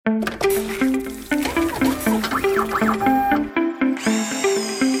Welcome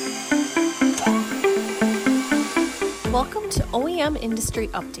to OEM Industry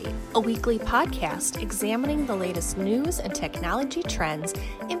Update, a weekly podcast examining the latest news and technology trends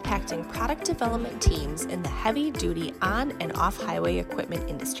impacting product development teams in the heavy-duty on- and off-highway equipment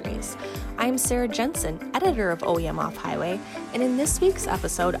industries. I'm Sarah Jensen, editor of OEM Off-Highway, and in this week's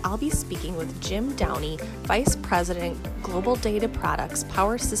episode, I'll be speaking with Jim Downey, Vice President, Global Data Products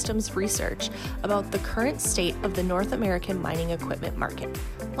Power Systems Research, about the current state of the North American mining equipment market.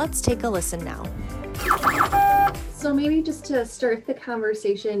 Let's take a listen now. So maybe just to start the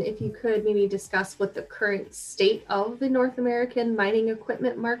conversation, if you could maybe discuss what the current state of the North American mining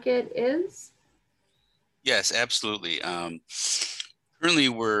equipment market is. Yes, absolutely. Currently,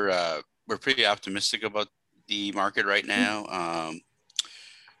 we're pretty optimistic about the market right now.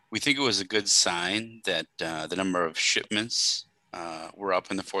 We think it was a good sign that the number of shipments were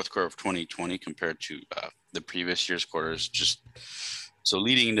up in the fourth quarter of 2020 compared to the previous year's quarters. Just so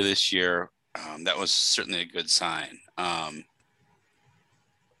leading into this year, that was certainly a good sign.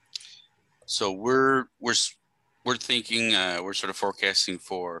 So we're thinking, we're sort of forecasting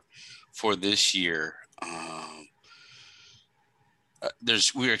for this year.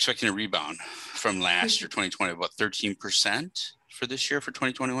 We're expecting a rebound from last year, 2020, about 13% for this year, for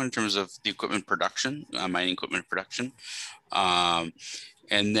 2021, in terms of the equipment production, mining equipment production. And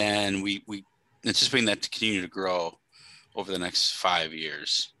then we anticipating that to continue to grow over the next 5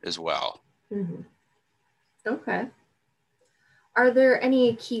 years as well. Mm-hmm. Okay. Are there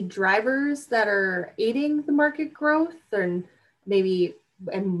any key drivers that are aiding the market growth, and maybe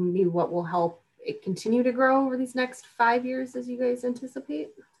what will help it continue to grow over these next 5 years as you guys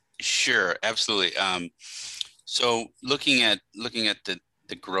anticipate? Sure, absolutely. So looking at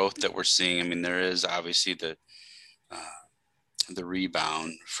the growth that we're seeing, I mean, there is obviously the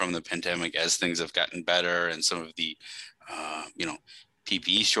rebound from the pandemic as things have gotten better, and some of the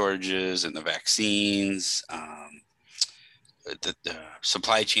PPE shortages and the vaccines, the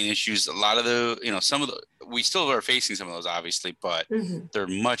supply chain issues. A lot of we still are facing some of those, obviously, but they're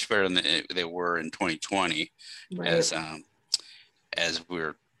much better than they were in 2020, right, as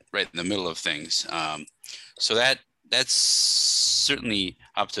we're right in the middle of things. So that's certainly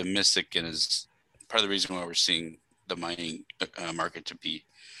optimistic, and is part of the reason why we're seeing the mining market to be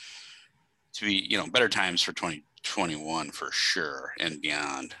better times for 2021 for sure and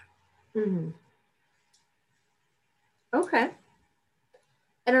beyond. Mm-hmm. Okay.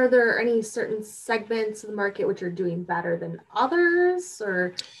 And are there any certain segments of the market which are doing better than others,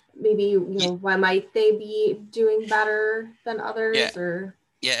 or maybe why might they be doing better than others?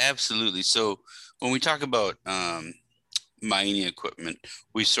 Yeah, absolutely. So when we talk about mining equipment,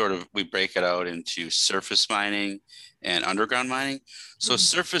 we break it out into surface mining and underground mining. So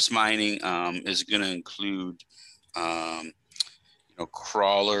surface mining is going to include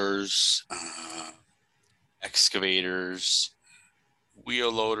crawlers, excavators,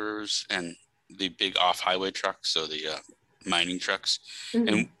 wheel loaders, and the big off-highway trucks, so the mining trucks.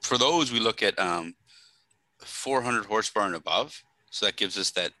 And for those, we look at 400 horsepower and above. So that gives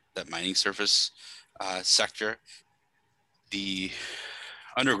us that mining surface sector. The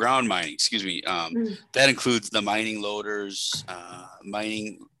underground mining, that includes the mining loaders,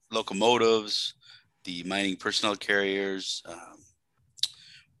 mining locomotives, the mining personnel carriers,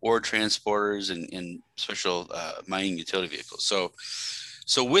 ore transporters, and special mining utility vehicles.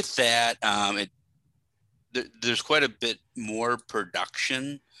 So with that, there's quite a bit more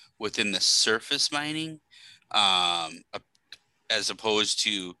production within the surface mining, as opposed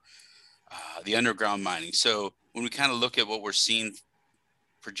to the underground mining. So when we kind of look at what we're seeing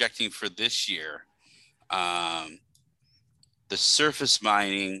projecting for this year, the surface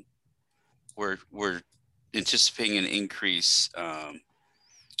mining, we're anticipating an increase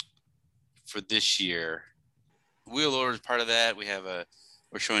for this year. Wheel loader is part of that. We're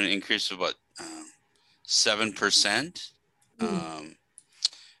showing an increase of about 7%.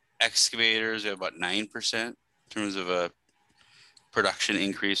 Excavators, we have about 9% in terms of a production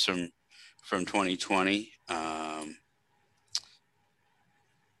increase from 2020.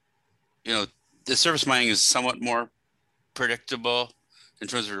 The surface mining is somewhat more predictable in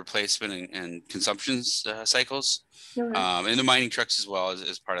terms of replacement and consumption cycles. And the mining trucks as well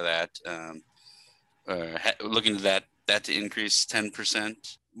as part of that. Looking to that to increase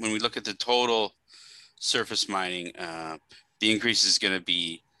 10%. When we look at the total surface mining, the increase is going to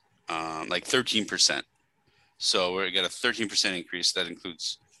be like 13%. So we're got a 13% increase. That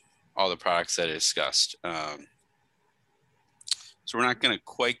includes all the products that I discussed. So we're not going to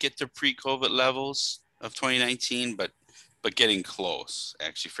quite get to pre-COVID levels of 2019, but but getting close,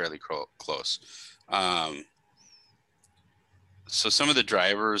 actually fairly close. So some of the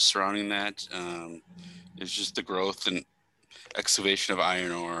drivers surrounding that is just the growth and excavation of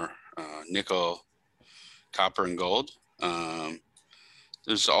iron ore, nickel, copper, and gold.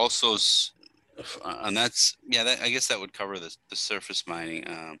 There's also, and that's, I guess that would cover the surface mining.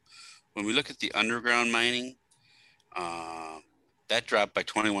 When we look at the underground mining, that dropped by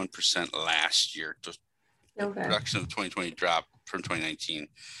 21% last year. The production of 2020 dropped from 2019,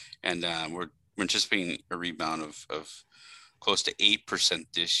 and we're anticipating a rebound of close to 8%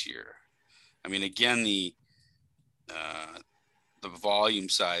 this year. I mean, again, the volume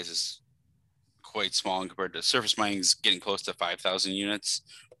size is quite small compared to surface mining is getting close to 5,000 units,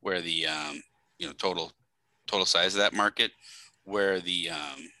 where the total size of that market, where the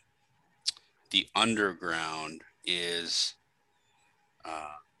underground is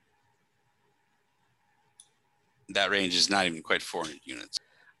that range is not even quite 400 units.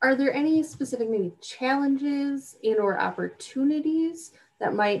 Are there any specific maybe challenges and or opportunities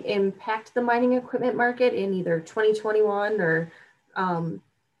that might impact the mining equipment market in either 2021 or the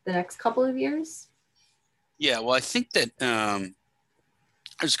next couple of years? Yeah, well, I think that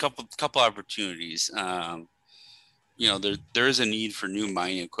there's a couple opportunities. There is a need for new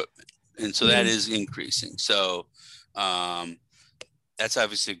mining equipment, and so that is increasing. So that's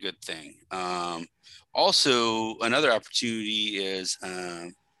obviously a good thing. Also, another opportunity is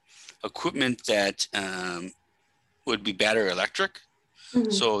equipment that would be battery electric.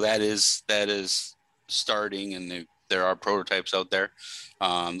 So that is starting, and there are prototypes out there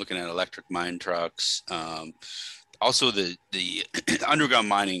looking at electric mine trucks. Also, the underground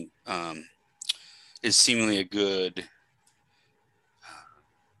mining is seemingly a good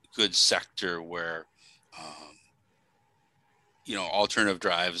sector where alternative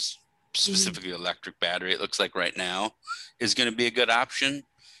drives, specifically electric battery, it looks like right now is going to be a good option,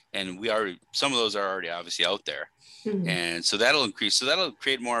 and some of those are already obviously out there. And so that'll increase. So that'll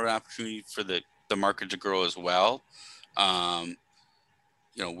create more of an opportunity for the market to grow as well.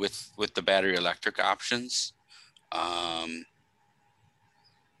 With the battery electric options. And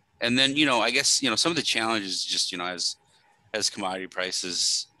then, I guess, some of the challenges just, as commodity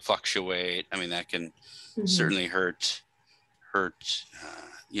prices fluctuate, I mean, that can certainly hurt,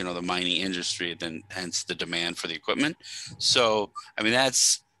 the mining industry, then hence the demand for the equipment. So, I mean,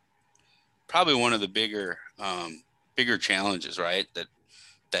 that's probably one of the bigger challenges, right? That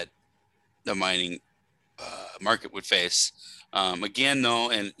the mining market would face. Again,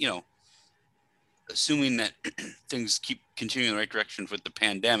 though, and assuming that things keep continuing in the right direction with the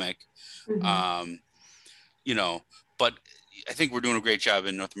pandemic, but I think we're doing a great job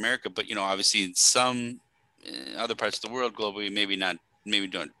in North America. But obviously in some other parts of the world globally, maybe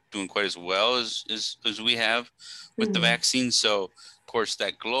doing quite as well as we have with the vaccine. So of course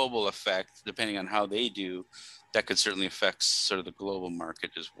that global effect, depending on how they do, that could certainly affect sort of the global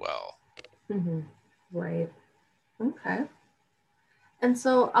market as well. Right. Okay. And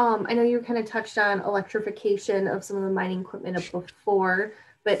so I know you kind of touched on electrification of some of the mining equipment before,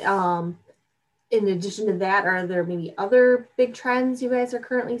 but in addition to that, are there maybe other big trends you guys are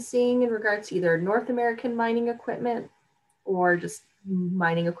currently seeing in regards to either North American mining equipment or just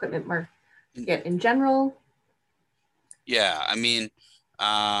mining equipment market in general? Yeah, I mean,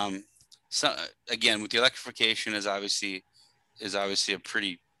 so again, with the electrification is obviously a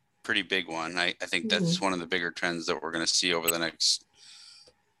pretty big one. I think that's one of the bigger trends that we're going to see over the next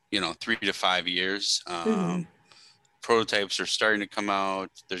 3 to 5 years. Prototypes are starting to come out.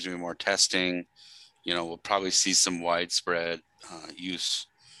 There's going to be more testing. We'll probably see some widespread use,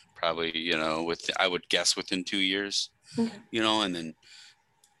 probably, I would guess within 2 years, and then,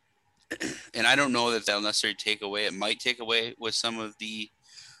 and I don't know that that'll necessarily take away. It might take away with some of the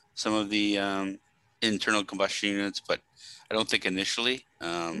internal combustion units, but I don't think initially.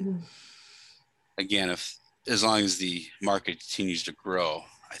 Again, as long as the market continues to grow,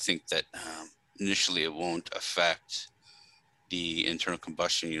 I think that initially it won't affect the internal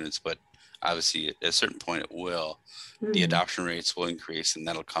combustion units, but obviously at a certain point it will. The adoption rates will increase, and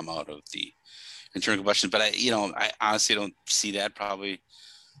that'll come out of the internal combustion. But I honestly don't see that probably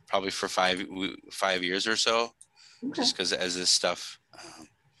for 5 years or so, just because as this stuff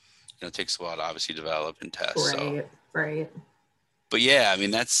it takes a while to obviously develop and test. Right. But yeah, I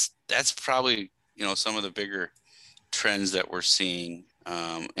mean that's probably some of the bigger trends that we're seeing.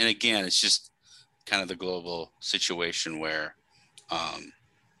 And again, it's just kind of the global situation where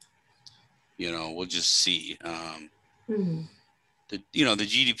we'll just see. The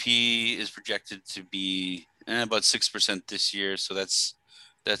GDP is projected to be about 6% this year, so that's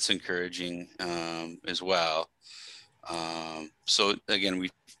encouraging as well. So again,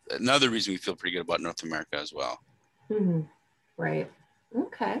 another reason we feel pretty good about North America as well. Mm-hmm. Right.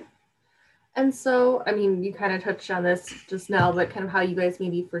 Okay. And so, I mean, you kind of touched on this just now, but kind of how you guys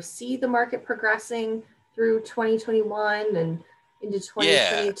maybe foresee the market progressing through 2021 and into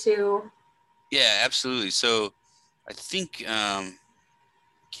 2022. Yeah, absolutely. So I think, can't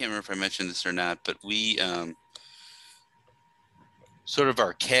remember if I mentioned this or not, but we, sort of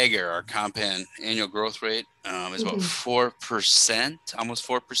our CAGR, our compound annual growth rate, is about 4%, almost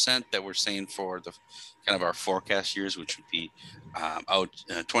 4% that we're saying for the kind of our forecast years, which would be out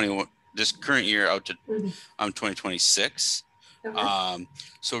 21 this current year out to 2026. Okay.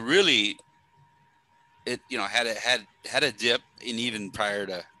 So really, it had a dip in even prior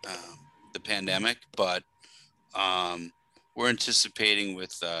to the pandemic, but we're anticipating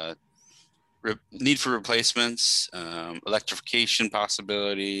with need for replacements, electrification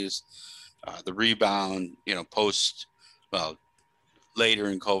possibilities, the rebound, later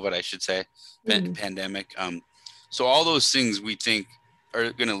in COVID, I should say, pandemic. So all those things we think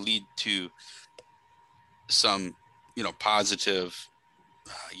are going to lead to some, positive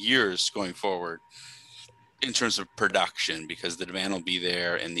years going forward in terms of production, because the demand will be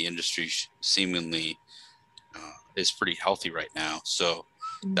there and the industry seemingly is pretty healthy right now. So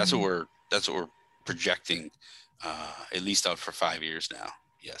that's what we're projecting, at least out for 5 years now.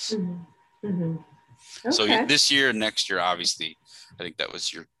 Yes. Okay. So this year and next year, obviously, I think that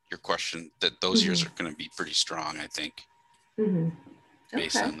was your question, that those years are going to be pretty strong, I think,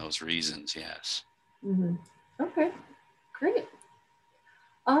 based on those reasons. Yes. Okay, great.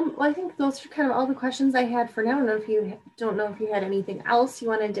 Well, I think those are kind of all the questions I had for now. Don't know if you had anything else you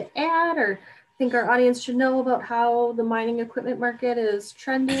wanted to add, or think our audience should know about how the mining equipment market is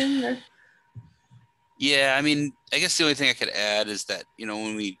trending. Or... Yeah, I mean, I guess the only thing I could add is that,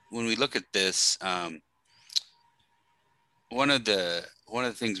 when we look at this, one of the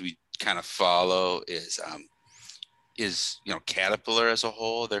things we kind of follow is Caterpillar as a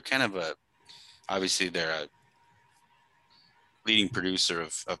whole. They're kind of obviously they're a leading producer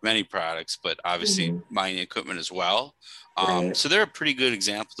of many products, but obviously mining equipment as well. Right. So they're a pretty good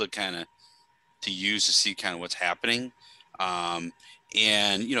example to use to see kind of what's happening. And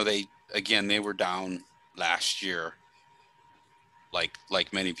they were down last year, like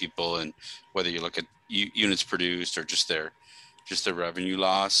many people, and whether you look at units produced or just their revenue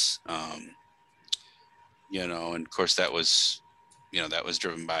loss, and of course that was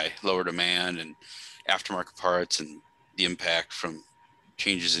driven by lower demand and aftermarket parts and the impact from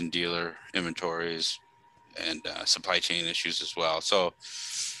changes in dealer inventories and supply chain issues as well.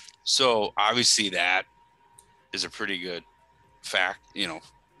 So obviously that is a pretty good fact.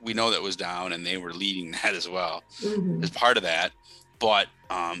 We know that was down, and they were leading that as well as part of that. But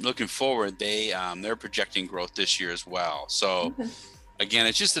looking forward, they're projecting growth this year as well. So again,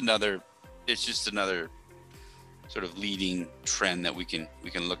 it's just another sort of leading trend that we can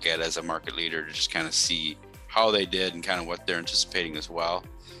look at as a market leader to just kind of see how they did and kind of what they're anticipating as well.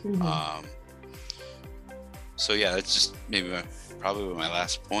 So yeah, that's just maybe probably my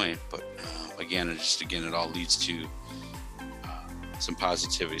last point. But again, it all leads to some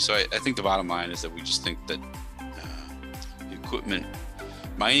positivity. So I think the bottom line is that we just think that the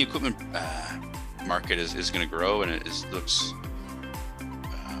mining equipment market is going to grow, and looks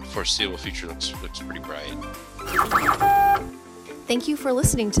foreseeable future looks pretty bright. Thank you for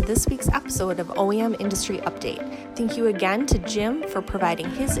listening to this week's episode of OEM Industry Update. Thank you again to Jim for providing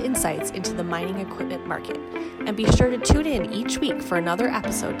his insights into the mining equipment market. And be sure to tune in each week for another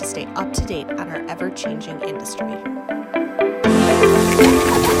episode to stay up to date on our ever-changing industry.